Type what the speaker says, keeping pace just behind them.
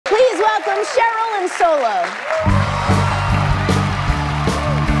and Solo.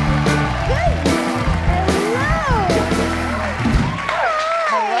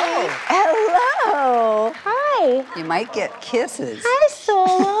 Hello. Hi. You might get kisses. Hi, Solo.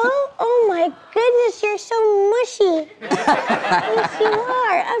 Oh my goodness, you're so mushy. Yes, you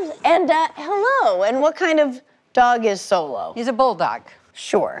are. And hello. And what kind of dog is Solo? He's a bulldog.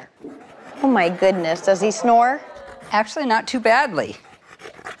 Sure. Oh my goodness, does he snore? Actually, not too badly.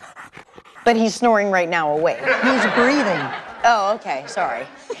 But he's snoring right now awake. He's breathing. Oh, okay, sorry.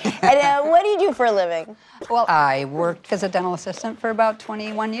 And what do you do for a living? Well, I worked as a dental assistant for about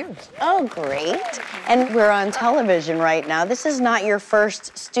 21 years. Oh, great. And we're on television right now. This is not your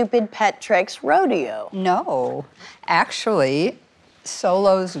first Stupid Pet Tricks rodeo. No. Actually,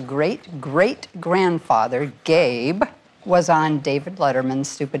 Solo's great-great-grandfather, Gabe, was on David Letterman's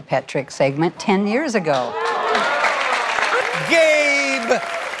Stupid Pet Trick segment 10 years ago. Gabe!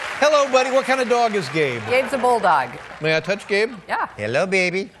 Hello, buddy. What kind of dog is Gabe? Gabe's a bulldog. May I touch Gabe? Yeah. Hello,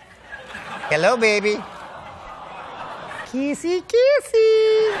 baby. Hello, baby. Kissy,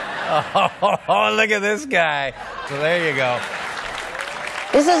 kissy. Oh, look at this guy. So there you go.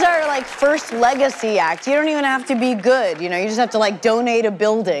 This is our, first legacy act. You don't even have to be good, you know? You just have to, donate a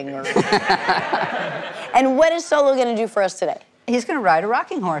building. Or... And what is Solo gonna do for us today? He's gonna ride a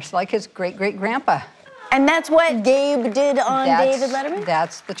rocking horse like his great-great-grandpa. And that's what Gabe did on David Letterman?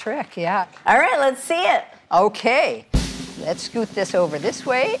 That's the trick, yeah. All right, let's see it. Okay, let's scoot this over this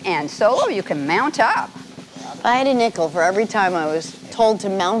way, and Solo, you can mount up. I had a nickel for every time I was told to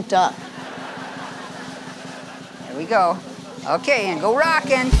mount up. There we go. Okay, and go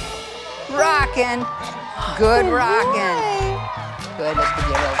rockin'. Rockin'. Good rockin'. Good, let's give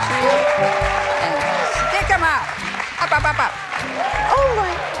you a little treat. And stick them out. Up, up, up, up. Oh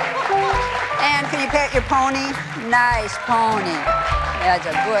my God. And can you pet your pony? Nice pony. That's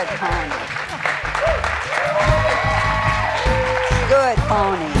a good pony. Good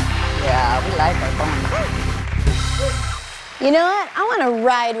pony. Yeah, we like our pony. You know what? I want to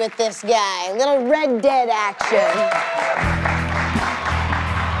ride with this guy. A little Red Dead action.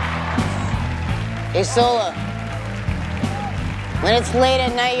 Hey, Solo. When it's late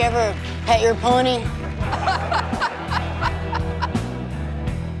at night, you ever pet your pony?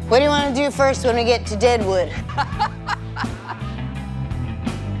 What do you want to do first when we get to Deadwood?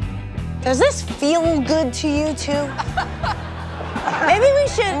 Does this feel good to you, too? Maybe we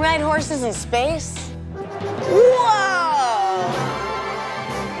should ride horses in space? Whoa!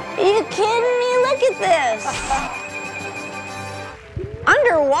 Are you kidding me? Look at this.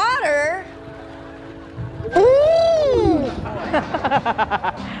 Underwater?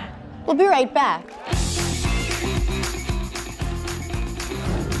 We'll be right back.